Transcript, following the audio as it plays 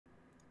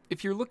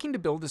If you're looking to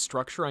build a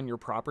structure on your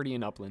property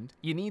in Upland,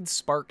 you need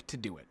Spark to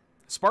do it.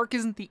 Spark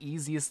isn't the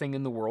easiest thing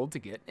in the world to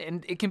get,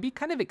 and it can be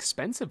kind of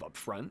expensive up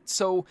front.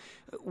 So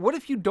what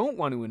if you don't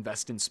want to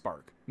invest in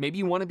Spark? Maybe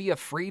you want to be a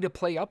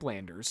free-to-play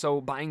Uplander,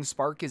 so buying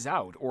Spark is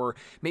out, or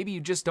maybe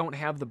you just don't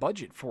have the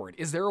budget for it.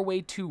 Is there a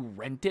way to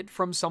rent it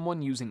from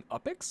someone using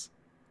UPX?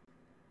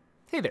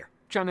 Hey there,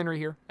 John Henry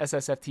here,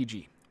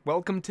 ssftg.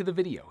 Welcome to the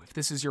video. If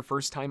this is your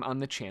first time on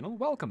the channel,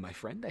 welcome my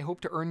friend. I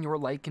hope to earn your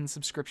like and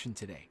subscription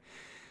today.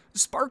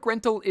 Spark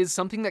rental is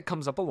something that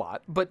comes up a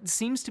lot, but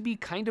seems to be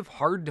kind of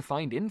hard to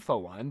find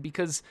info on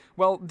because,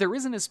 well, there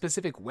isn't a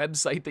specific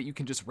website that you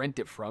can just rent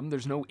it from.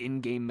 There's no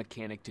in-game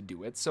mechanic to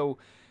do it. So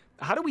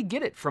how do we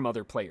get it from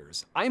other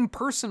players? I'm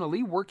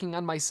personally working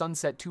on my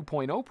Sunset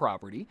 2.0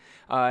 property,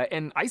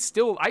 and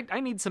I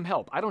need some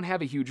help. I don't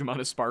have a huge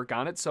amount of Spark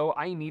on it, so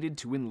I needed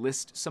to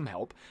enlist some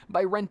help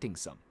by renting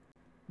some.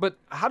 But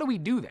how do we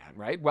do that,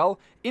 right?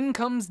 Well, in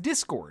comes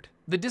Discord.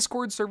 The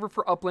Discord server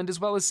for Upland, as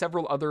well as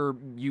several other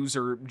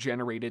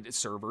user-generated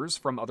servers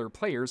from other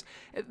players,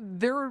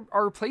 there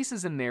are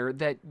places in there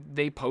that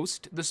they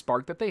post the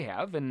Spark that they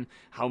have and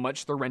how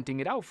much they're renting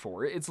it out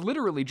for. It's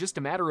literally just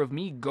a matter of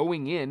me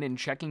going in and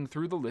checking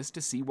through the list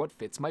to see what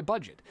fits my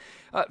budget.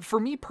 For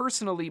me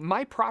personally,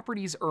 my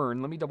properties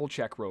earn, let me double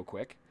check real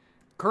quick.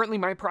 Currently,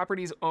 my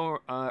properties earn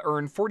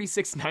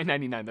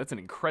 $46,999. That's an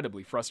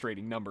incredibly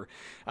frustrating number.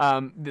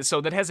 So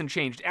that hasn't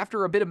changed.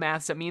 After a bit of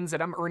maths, that means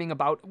that I'm earning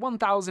about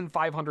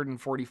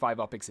 1,545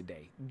 UPX a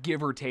day,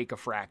 give or take a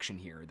fraction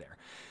here or there.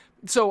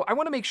 So I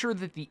want to make sure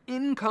that the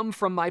income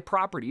from my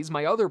properties,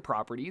 my other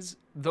properties,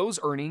 those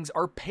earnings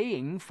are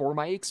paying for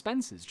my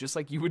expenses, just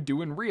like you would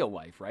do in real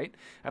life, right?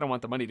 I don't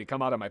want the money to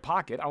come out of my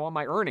pocket. I want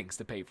my earnings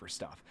to pay for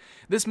stuff.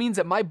 This means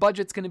that my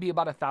budget's going to be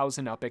about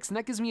 1,000 UPX, and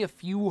that gives me a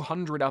few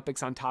hundred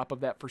UPX on top of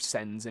that for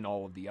sends and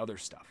all of the other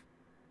stuff.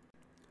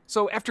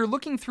 So after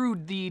looking through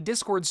the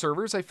Discord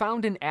servers, I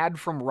found an ad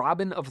from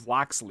Robin of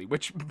Locksley,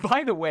 which,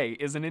 by the way,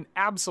 is an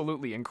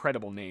absolutely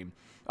incredible name.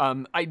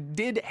 I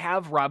did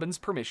have Robin's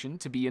permission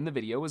to be in the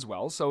video as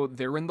well, so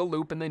they're in the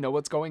loop and they know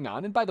what's going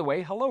on. And by the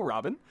way, hello,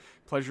 Robin.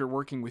 Pleasure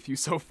working with you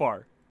so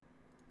far.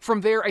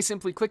 From there, I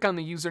simply click on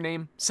the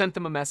username, sent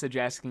them a message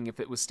asking if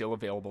it was still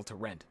available to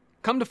rent.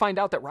 Come to find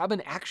out that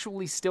Robin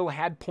actually still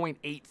had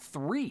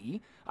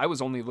 0.83. I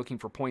was only looking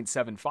for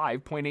 0.75,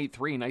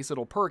 0.83, nice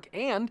little perk,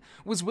 and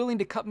was willing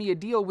to cut me a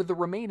deal with the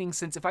remaining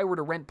since if I were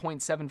to rent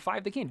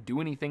 0.75, they can't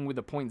do anything with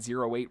the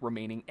 0.08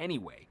 remaining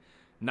anyway.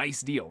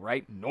 Nice deal,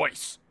 right?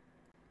 Nice.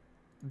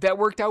 That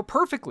worked out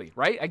perfectly,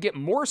 right? I get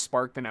more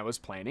Spark than I was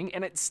planning,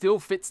 and it still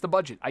fits the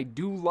budget. I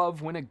do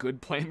love when a good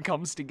plan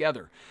comes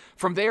together.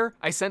 From there,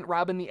 I sent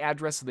Robin the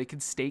address so they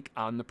could stake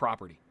on the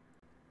property.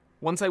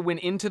 Once I went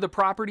into the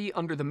property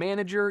under the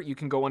manager, you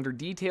can go under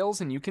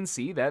details and you can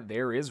see that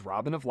there is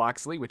Robin of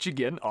Locksley, which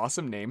again,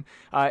 awesome name.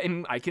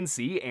 And I can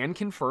see and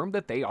confirm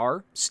that they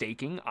are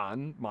staking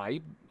on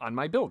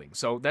my building.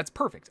 So that's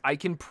perfect. I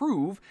can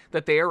prove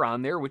that they are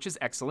on there, which is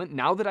excellent.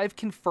 Now that I've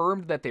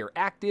confirmed that they're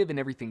active and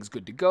everything's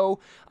good to go,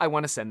 I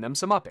want to send them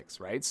some UPX,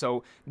 right?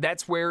 So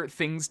that's where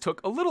things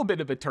took a little bit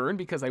of a turn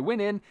because I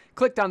went in,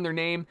 clicked on their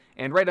name,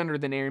 and right under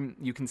the name,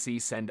 you can see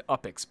send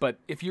UPX. But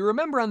if you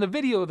remember on the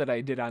video that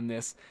I did on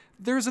this,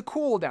 there's a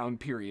cooldown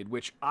period,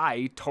 which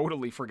I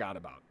totally forgot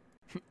about.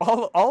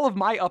 All of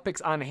my UPX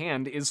on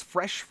hand is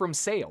fresh from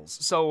sales,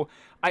 so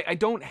I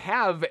don't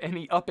have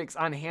any UPX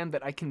on hand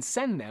that I can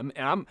send them,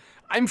 and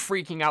I'm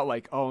freaking out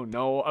like, oh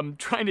no, I'm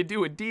trying to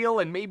do a deal,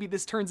 and maybe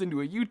this turns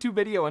into a YouTube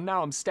video, and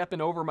now I'm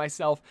stepping over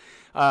myself.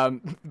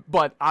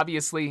 But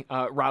obviously,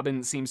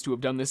 Robin seems to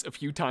have done this a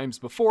few times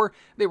before.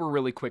 They were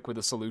really quick with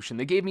a solution.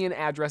 They gave me an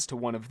address to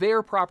one of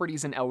their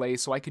properties in LA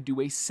so I could do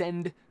a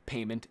send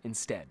payment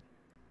instead.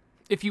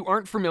 If you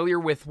aren't familiar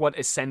with what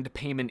a send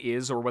payment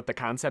is or what the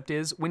concept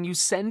is, when you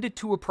send it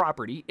to a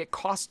property, it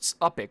costs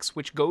UPX,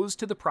 which goes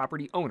to the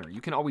property owner.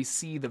 You can always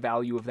see the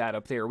value of that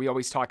up there. We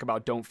always talk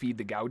about don't feed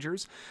the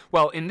gougers.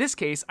 Well, in this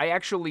case, I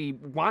actually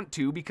want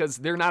to because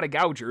they're not a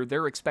gouger.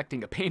 They're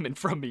expecting a payment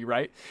from me,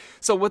 right?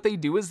 So what they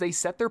do is they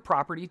set their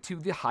property to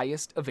the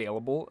highest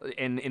available,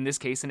 and in this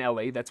case in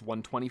LA, that's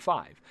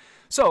 125.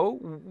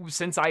 So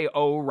since I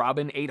owe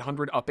Robin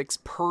 800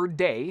 UPX per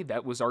day,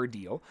 that was our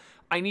deal,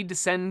 I need to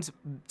send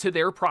to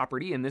their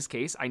property, in this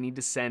case, I need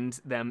to send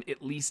them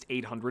at least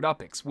 800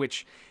 UPX,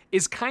 which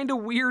is kind of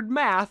weird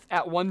math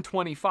at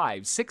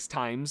 125. 6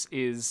 times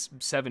is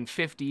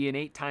 750 and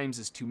 8 times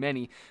is too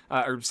many,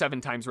 or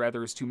 7 times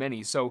rather is too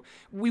many. So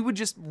we would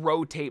just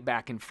rotate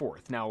back and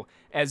forth. Now,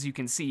 as you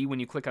can see, when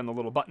you click on the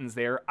little buttons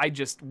there, I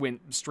just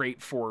went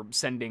straight for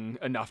sending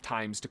enough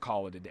times to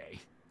call it a day.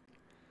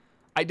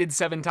 I did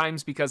 7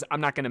 times because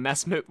I'm not going to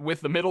mess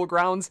with the middle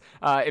grounds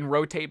and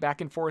rotate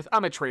back and forth.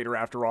 I'm a trader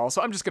after all,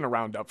 so I'm just going to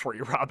round up for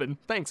you, Robin.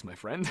 Thanks, my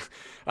friend.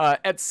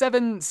 At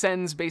 7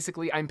 cents,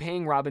 basically, I'm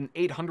paying Robin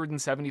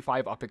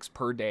 875 UPIX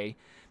per day,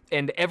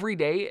 and every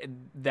day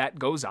that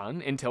goes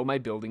on until my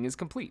building is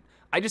complete.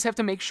 I just have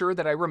to make sure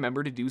that I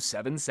remember to do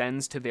 7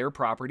 cents to their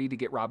property to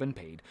get Robin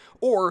paid.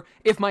 Or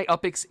if my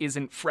UPIX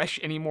isn't fresh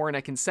anymore and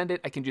I can send it,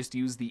 I can just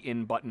use the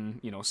in button,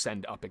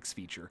 send UPIX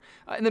feature.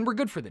 And then we're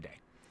good for the day.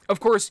 Of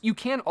course, you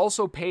can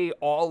also pay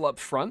all up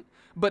front,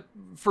 but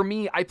for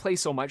me, I play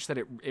so much that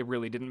it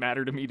really didn't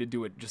matter to me to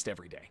do it just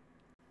every day.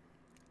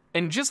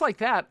 And just like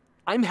that,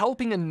 I'm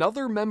helping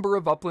another member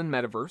of Upland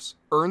Metaverse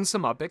earn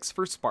some UPIX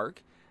for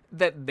Spark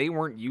that they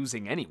weren't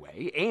using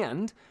anyway,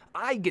 and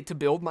I get to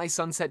build my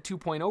Sunset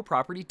 2.0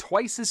 property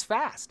twice as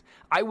fast.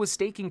 I was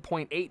staking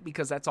 0.8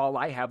 because that's all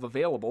I have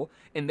available,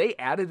 and they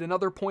added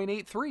another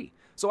 0.83.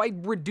 So I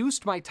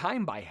reduced my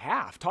time by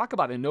half. Talk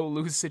about a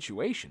no-lose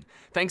situation.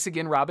 Thanks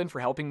again, Robin, for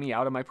helping me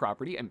out on my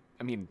property.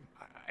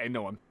 I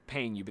know I'm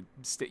paying you, but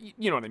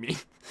you know what I mean.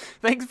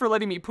 Thanks for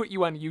letting me put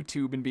you on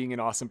YouTube and being an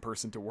awesome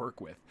person to work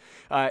with.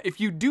 If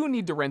you do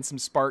need to rent some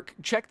Spark,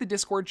 check the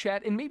Discord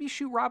chat and maybe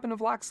shoot Robin of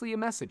Loxley a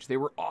message. They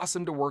were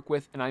awesome to work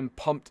with, and I'm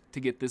pumped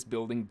to get this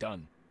building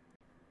done.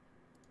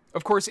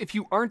 Of course, if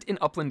you aren't in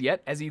Upland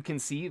yet, as you can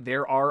see,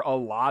 there are a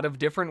lot of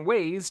different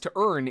ways to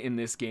earn in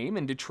this game,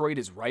 and Detroit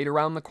is right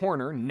around the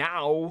corner.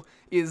 Now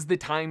is the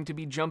time to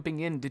be jumping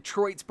in.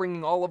 Detroit's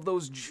bringing all of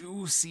those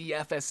juicy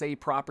FSA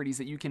properties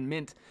that you can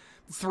mint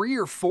 3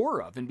 or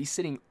 4 of and be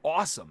sitting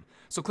awesome.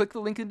 So click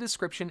the link in the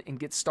description and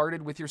get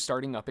started with your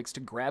starting UPIX to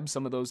grab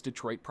some of those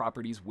Detroit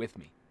properties with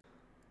me.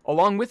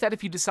 Along with that,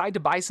 if you decide to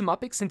buy some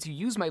UPIX, since you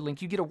use my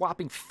link, you get a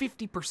whopping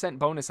 50%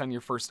 bonus on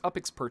your first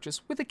UPIX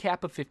purchase with a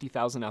cap of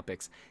 50,000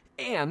 UPIX.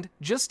 And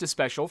just a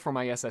special for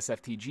my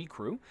ssftg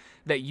crew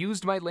that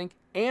used my link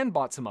and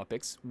bought some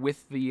UPIX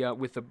with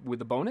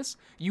the bonus,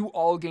 you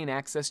all gain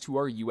access to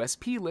our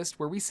USP list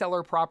where we sell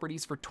our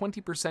properties for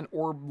 20%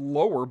 or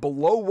lower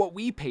below what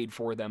we paid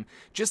for them,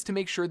 just to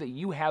make sure that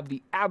you have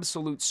the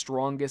absolute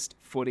strongest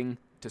footing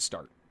to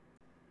start.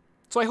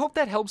 So I hope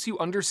that helps you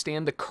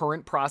understand the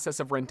current process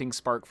of renting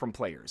Spark from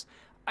players.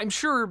 I'm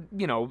sure,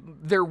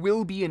 there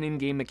will be an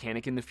in-game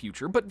mechanic in the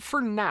future, but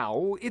for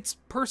now, it's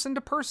person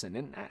to person,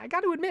 and I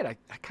gotta admit, I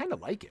kind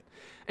of like it.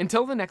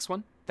 Until the next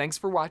one, thanks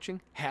for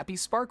watching, happy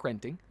Spark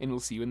renting, and we'll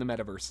see you in the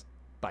metaverse.